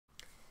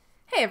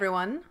Hey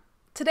everyone!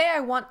 Today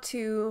I want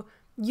to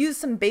use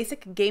some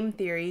basic game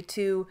theory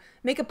to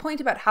make a point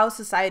about how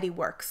society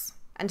works.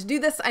 And to do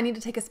this, I need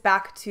to take us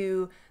back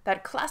to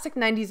that classic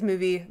 90s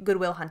movie, Good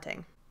Will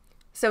Hunting.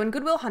 So in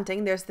Good Will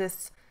Hunting, there's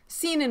this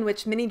scene in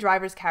which Minnie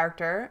Driver's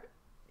character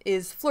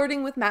is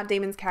flirting with Matt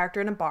Damon's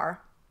character in a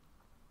bar.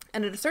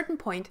 And at a certain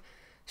point,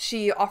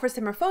 she offers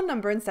him her phone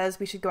number and says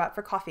we should go out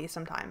for coffee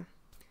sometime.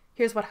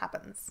 Here's what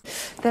happens.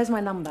 There's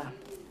my number.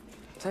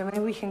 So maybe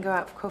we can go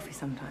out for coffee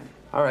sometime.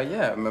 All right,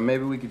 yeah.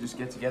 Maybe we could just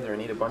get together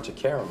and eat a bunch of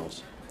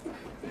caramels.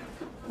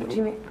 What do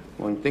you mean?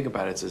 When you think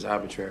about it, it's as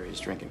arbitrary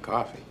as drinking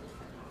coffee.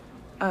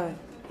 Oh,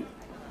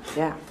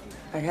 yeah.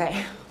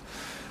 Okay.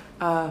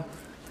 Right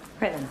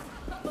then.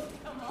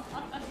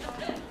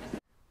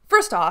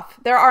 First off,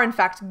 there are in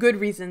fact good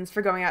reasons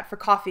for going out for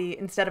coffee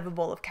instead of a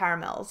bowl of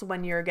caramels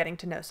when you're getting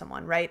to know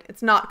someone, right?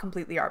 It's not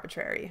completely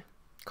arbitrary.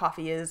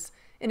 Coffee is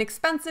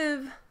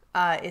inexpensive,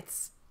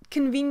 it's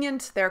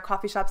convenient, there are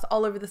coffee shops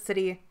all over the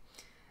city,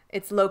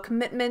 it's low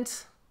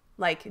commitment,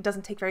 like it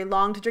doesn't take very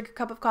long to drink a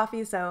cup of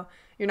coffee, so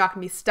you're not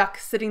going to be stuck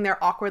sitting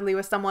there awkwardly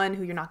with someone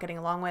who you're not getting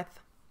along with.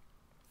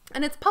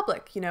 And it's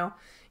public, you know,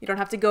 you don't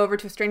have to go over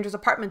to a stranger's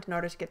apartment in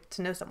order to get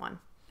to know someone.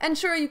 And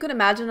sure, you could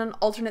imagine an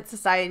alternate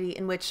society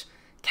in which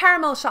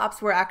caramel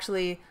shops were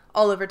actually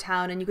all over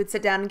town and you could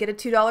sit down and get a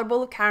 $2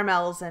 bowl of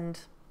caramels and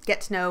get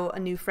to know a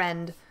new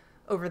friend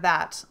over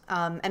that.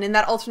 And in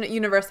that alternate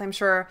universe, I'm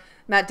sure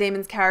Matt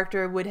Damon's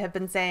character would have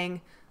been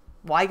saying,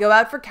 why go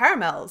out for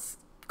caramels?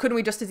 Couldn't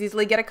we just as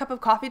easily get a cup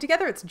of coffee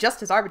together? It's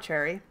just as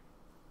arbitrary.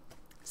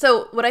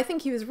 So what I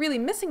think he was really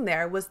missing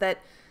there was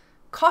that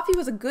coffee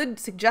was a good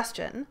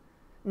suggestion,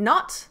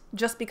 not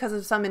just because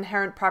of some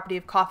inherent property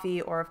of coffee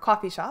or of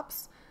coffee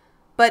shops,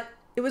 but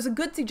it was a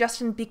good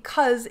suggestion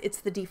because it's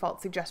the default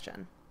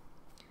suggestion.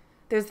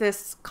 There's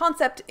this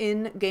concept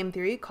in game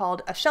theory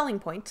called a Schelling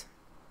point,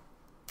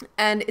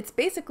 and it's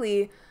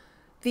basically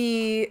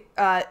the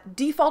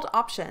default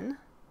option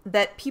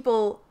that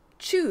people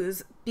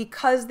choose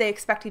because they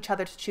expect each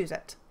other to choose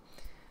it.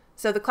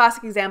 So the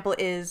classic example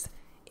is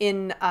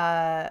in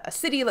a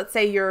city, let's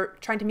say you're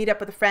trying to meet up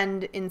with a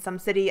friend in some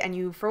city and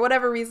you, for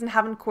whatever reason,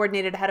 haven't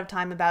coordinated ahead of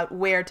time about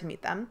where to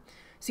meet them.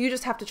 So you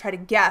just have to try to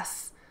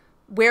guess,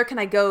 where can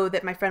I go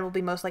that my friend will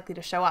be most likely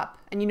to show up?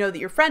 And you know that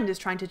your friend is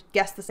trying to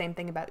guess the same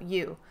thing about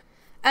you.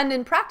 And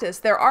in practice,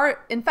 there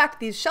are, in fact,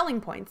 these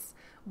Schelling points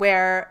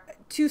where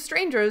two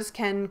strangers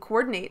can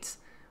coordinate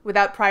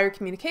without prior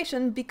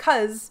communication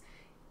because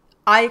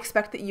I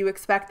expect that you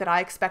expect that I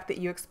expect that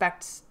you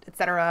expect,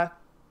 etc.,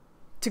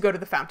 to go to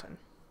the fountain,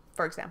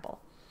 for example.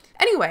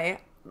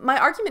 Anyway, my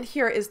argument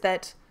here is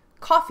that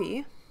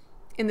coffee,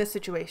 in this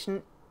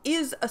situation,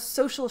 is a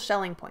social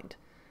Schelling point.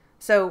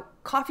 So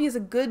coffee is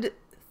a good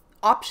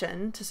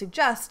option to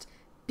suggest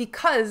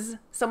because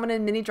someone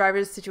in Minnie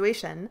Driver's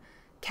situation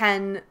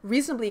can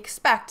reasonably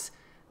expect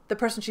the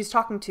person she's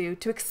talking to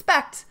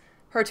expect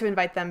her to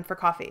invite them for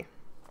coffee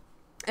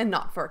and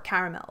not for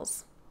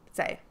caramels,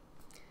 say.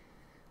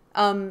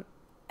 And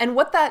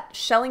what that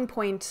Schelling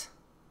point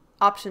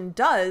option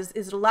does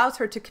is it allows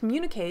her to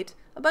communicate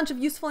a bunch of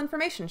useful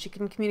information. She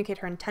can communicate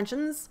her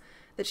intentions,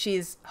 that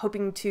she's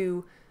hoping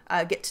to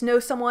get to know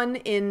someone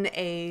in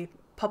a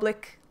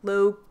public,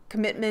 low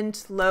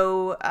commitment,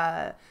 low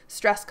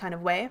stress kind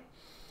of way.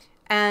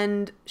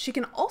 And she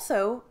can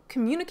also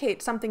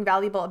communicate something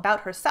valuable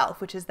about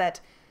herself, which is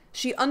that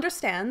she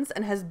understands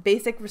and has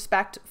basic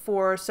respect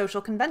for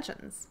social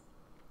conventions.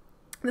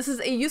 This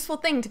is a useful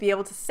thing to be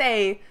able to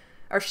say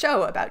or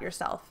show about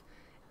yourself.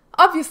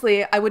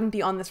 Obviously, I wouldn't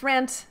be on this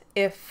rant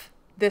if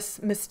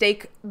this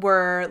mistake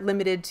were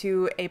limited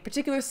to a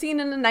particular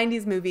scene in a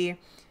 90s movie.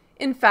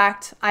 In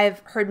fact, I've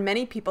heard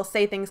many people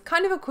say things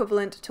kind of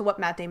equivalent to what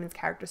Matt Damon's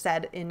character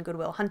said in Good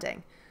Will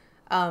Hunting.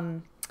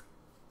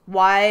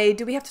 Why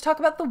do we have to talk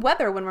about the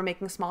weather when we're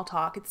making small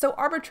talk? It's so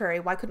arbitrary.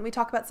 Why couldn't we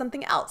talk about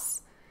something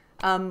else?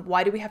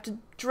 Why do we have to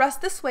dress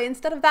this way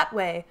instead of that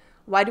way?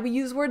 Why do we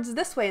use words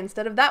this way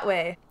instead of that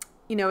way?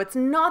 You know, it's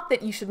not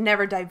that you should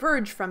never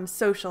diverge from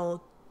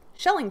social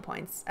Schelling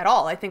points at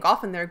all. I think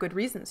often there are good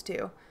reasons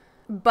to.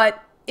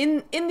 But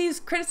in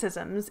these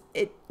criticisms,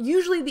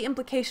 usually the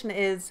implication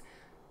is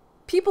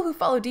people who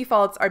follow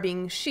defaults are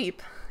being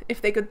sheep.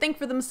 If they could think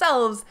for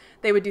themselves,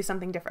 they would do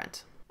something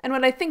different. And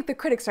what I think the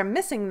critics are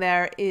missing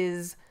there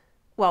is,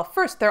 well,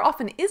 first, there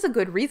often is a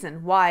good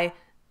reason why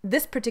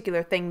this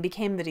particular thing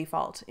became the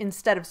default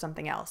instead of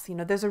something else. You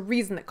know, there's a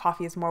reason that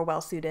coffee is more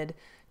well-suited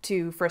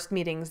to first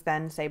meetings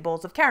than, say,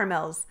 bowls of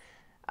caramels.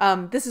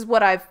 This is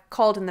what I've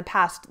called in the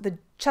past the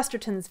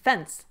Chesterton's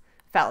fence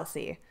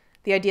fallacy.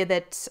 The idea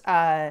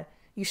that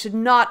you should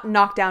not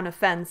knock down a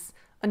fence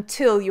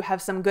until you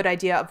have some good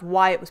idea of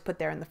why it was put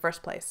there in the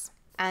first place.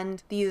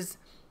 And these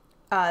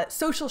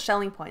social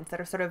Schelling points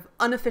that are sort of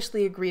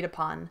unofficially agreed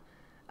upon,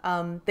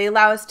 they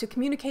allow us to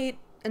communicate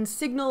and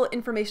signal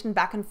information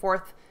back and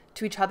forth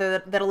to each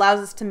other that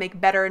allows us to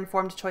make better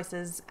informed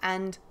choices,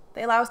 and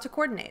they allow us to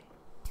coordinate.